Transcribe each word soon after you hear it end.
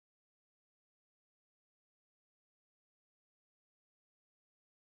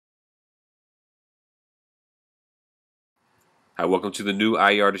Hi, welcome to the new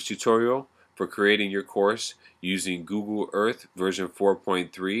iYardage tutorial for creating your course using Google Earth version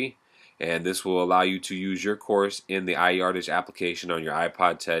 4.3, and this will allow you to use your course in the iYardage application on your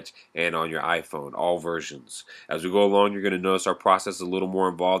iPod Touch and on your iPhone, all versions. As we go along, you're going to notice our process is a little more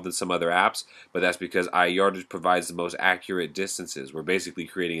involved than some other apps, but that's because iYardage provides the most accurate distances. We're basically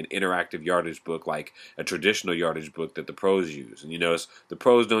creating an interactive yardage book like a traditional yardage book that the pros use. And you notice the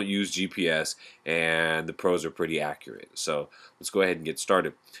pros don't use GPS, and the pros are pretty accurate. So let's go ahead and get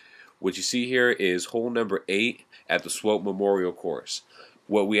started. What you see here is hole number 8 at the Swope Memorial course.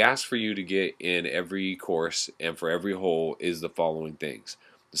 What we ask for you to get in every course and for every hole is the following things: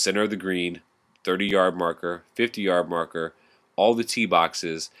 the center of the green, 30-yard marker, 50-yard marker, all the tee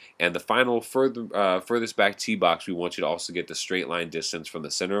boxes, and the final furthest back tee box. We want you to also get the straight line distance from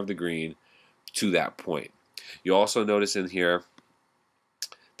the center of the green to that point. You'll also notice in here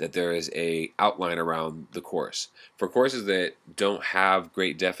that there is a outline around the course. For courses that don't have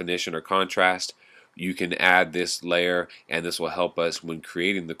great definition or contrast, you can add this layer, and this will help us when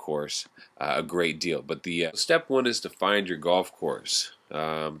creating the course a great deal. But the step one is to find your golf course.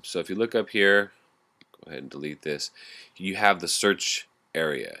 So if you look up here, go ahead and delete this, you have the search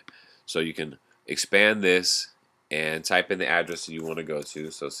area. So you can expand this and type in the address that you want to go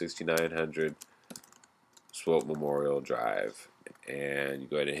to. So 6900 Swope Memorial Drive. And you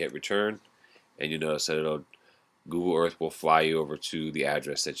go ahead and hit return, and you notice that Google Earth will fly you over to the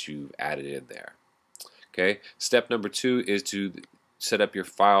address that you've added in there. Okay, step number 2 is to set up your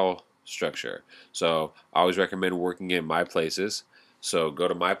file structure. So I always recommend working in My Places. So go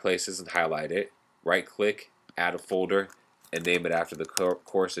to My Places and highlight it, right click, add a folder, and name it after the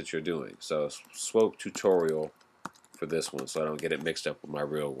course that you're doing. So Swope Tutorial for this one, so I don't get it mixed up with my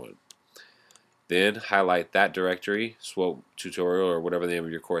real one. Then highlight that directory, Swope Tutorial or whatever the name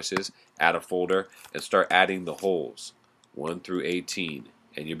of your course is, add a folder, and start adding the holes 1 through 18.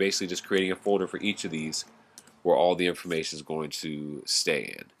 And you're basically just creating a folder for each of these where all the information is going to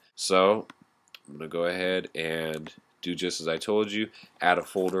stay in. So I'm going to go ahead and do just as I told you, add a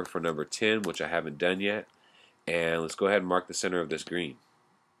folder for number 10, which I haven't done yet. And let's go ahead and mark the center of this green.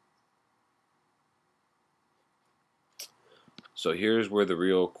 So here's where the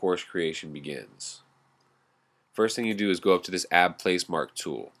real course creation begins. First thing you do is go up to this Add Place Mark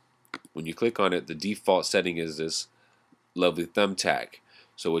tool. When you click on it, the default setting is this lovely thumbtack.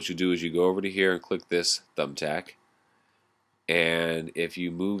 So what you do is you go over to here and click this thumbtack, and if you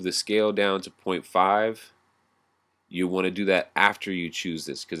move the scale down to 0.5, you want to do that after you choose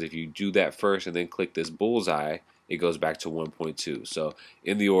this, because if you do that first and then click this bullseye, it goes back to 1.2. So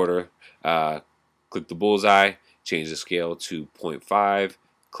in the order, click the bullseye, change the scale to 0.5,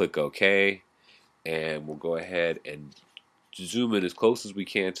 click OK, and we'll go ahead and zoom in as close as we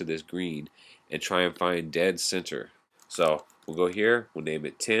can to this green and try and find dead center. So we'll go here, we'll name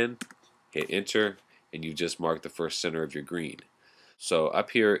it 10, hit enter, and you just marked the first center of your green. So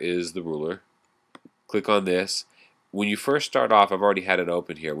up here is the ruler. Click on this. When you first start off, I've already had it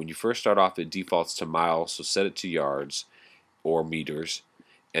open here. When you first start off, it defaults to miles, so set it to yards or meters,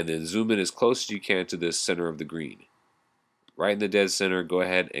 and then zoom in as close as you can to this center of the green. Right in the dead center, go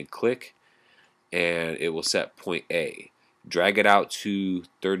ahead and click, and it will set point A. Drag it out to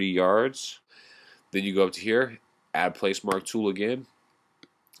 30 yards. Then you go up to here, Add Place Mark tool again.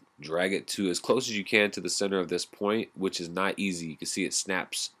 Drag it to as close as you can to the center of this point, which is not easy. You can see it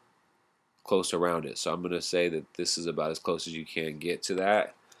snaps close around it. So I'm going to say that this is about as close as you can get to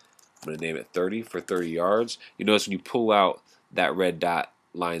that. I'm going to name it 30 for 30 yards. You notice when you pull out, that red dot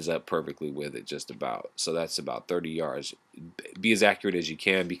lines up perfectly with it just about. So that's about 30 yards. Be as accurate as you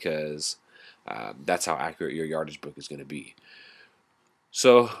can, because that's how accurate your yardage book is going to be.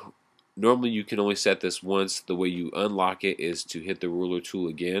 So normally you can only set this once. The way you unlock it is to hit the ruler tool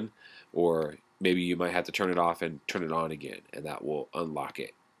again, or maybe you might have to turn it off and turn it on again, and that will unlock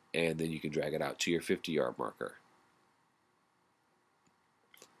it. And then you can drag it out to your 50-yard marker.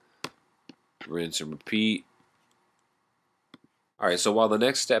 Rinse and repeat. Alright, so while the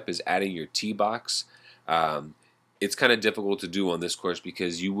next step is adding your tee box, it's kind of difficult to do on this course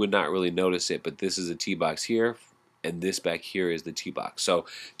because you would not really notice it, but this is a tee box here, and this back here is the tee box. So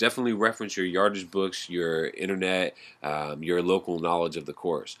definitely reference your yardage books, your internet, your local knowledge of the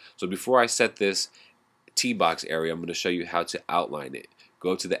course. So before I set this tee box area, I'm going to show you how to outline it.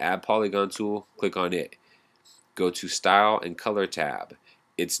 Go to the Add Polygon tool, click on it. Go to Style and Color tab.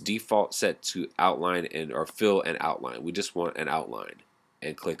 It's default set to outline or fill and outline. We just want an outline,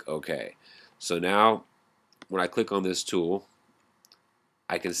 and click OK. So now when I click on this tool,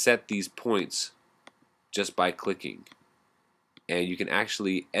 I can set these points just by clicking, and you can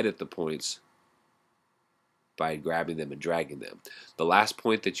actually edit the points by grabbing them and dragging them. The last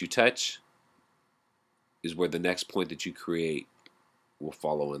point that you touch is where the next point that you create will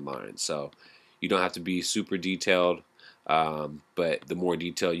follow in line. So you don't have to be super detailed, but the more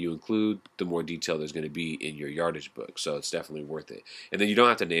detail you include, the more detail there's going to be in your yardage book. So it's definitely worth it. And then you don't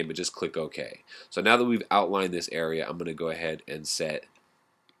have to name it, just click OK. So now that we've outlined this area, I'm going to go ahead and set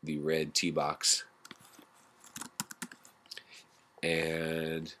the red Tee box.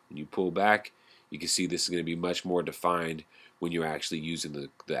 And when you pull back, you can see this is going to be much more defined when you're actually using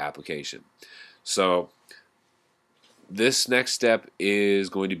the application. So this next step is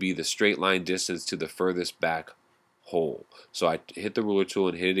going to be the straight line distance to the furthest back hole. So I hit the ruler tool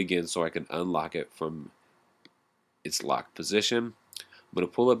and hit it again so I can unlock it from its locked position. I'm going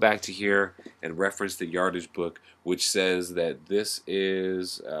to pull it back to here and reference the yardage book, which says that this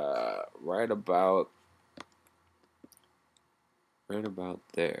is right about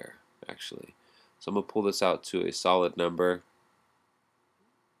there, actually. So I'm going to pull this out to a solid number,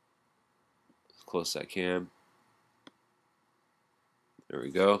 as close as I can. There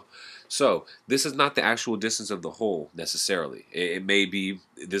we go. So this is not the actual distance of the hole necessarily. It may be,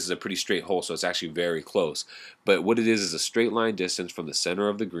 this is a pretty straight hole, so it's actually very close. But what it is a straight line distance from the center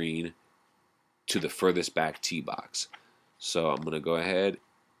of the green to the furthest back tee box. So I'm going to go ahead,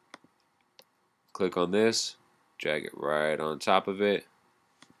 click on this, drag it right on top of it.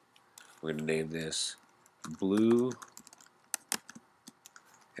 We're going to name this blue,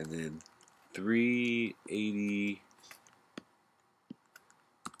 and then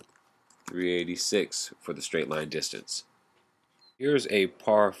 386 for the straight line distance. Here's a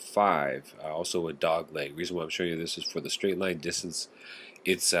par 5, also a dog leg. The reason why I'm showing you this is for the straight line distance.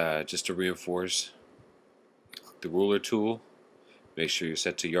 It's just to reinforce the ruler tool. Make sure you're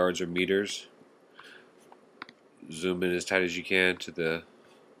set to yards or meters. Zoom in as tight as you can to the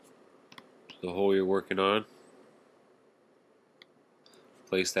hole you're working on.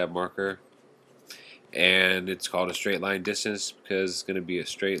 Place that marker. And it's called a straight line distance because it's going to be a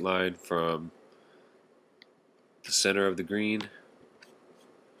straight line from the center of the green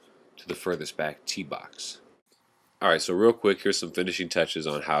to the furthest back tee box. Alright, so real quick, here's some finishing touches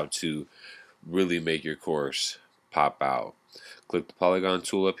on how to really make your course pop out. Click the polygon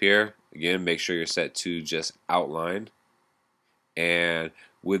tool up here. Again, make sure you're set to just outline. And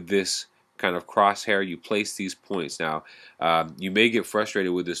with this kind of crosshair, you place these points. Now, you may get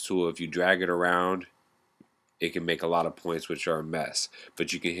frustrated with this tool. If you drag it around, it can make a lot of points, which are a mess.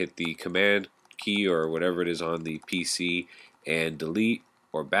 But you can hit the command key or whatever it is on the PC and delete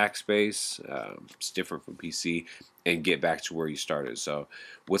or backspace. It's different from PC, and get back to where you started. So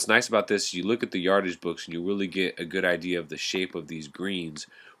what's nice about this, you look at the yardage books and you really get a good idea of the shape of these greens,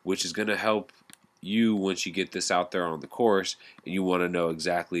 which is going to help you once you get this out there on the course and you want to know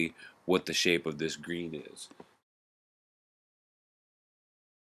exactly what the shape of this green is.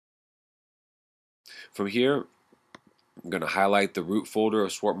 From here, I'm going to highlight the root folder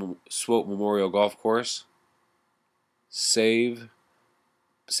of Swope Memorial Golf Course, save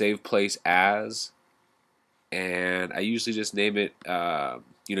place as, and I usually just name it,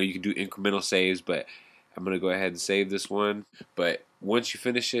 you can do incremental saves, but I'm going to go ahead and save this one. But once you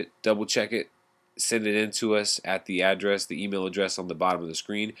finish it, double check it, send it in to us at the email address on the bottom of the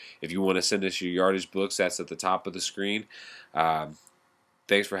screen. If you want to send us your yardage books, that's at the top of the screen.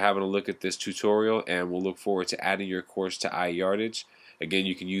 Thanks for having a look at this tutorial, and we'll look forward to adding your course to iYardage. Again,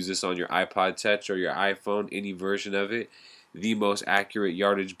 you can use this on your iPod Touch or your iPhone, any version of it. The most accurate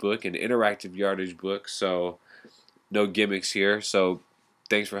yardage book, an interactive yardage book, so no gimmicks here. So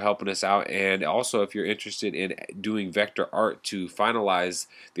thanks for helping us out. And also, if you're interested in doing vector art to finalize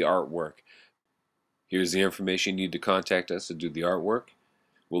the artwork, here's the information you need to contact us to do the artwork.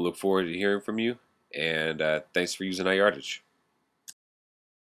 We'll look forward to hearing from you, and thanks for using iYardage.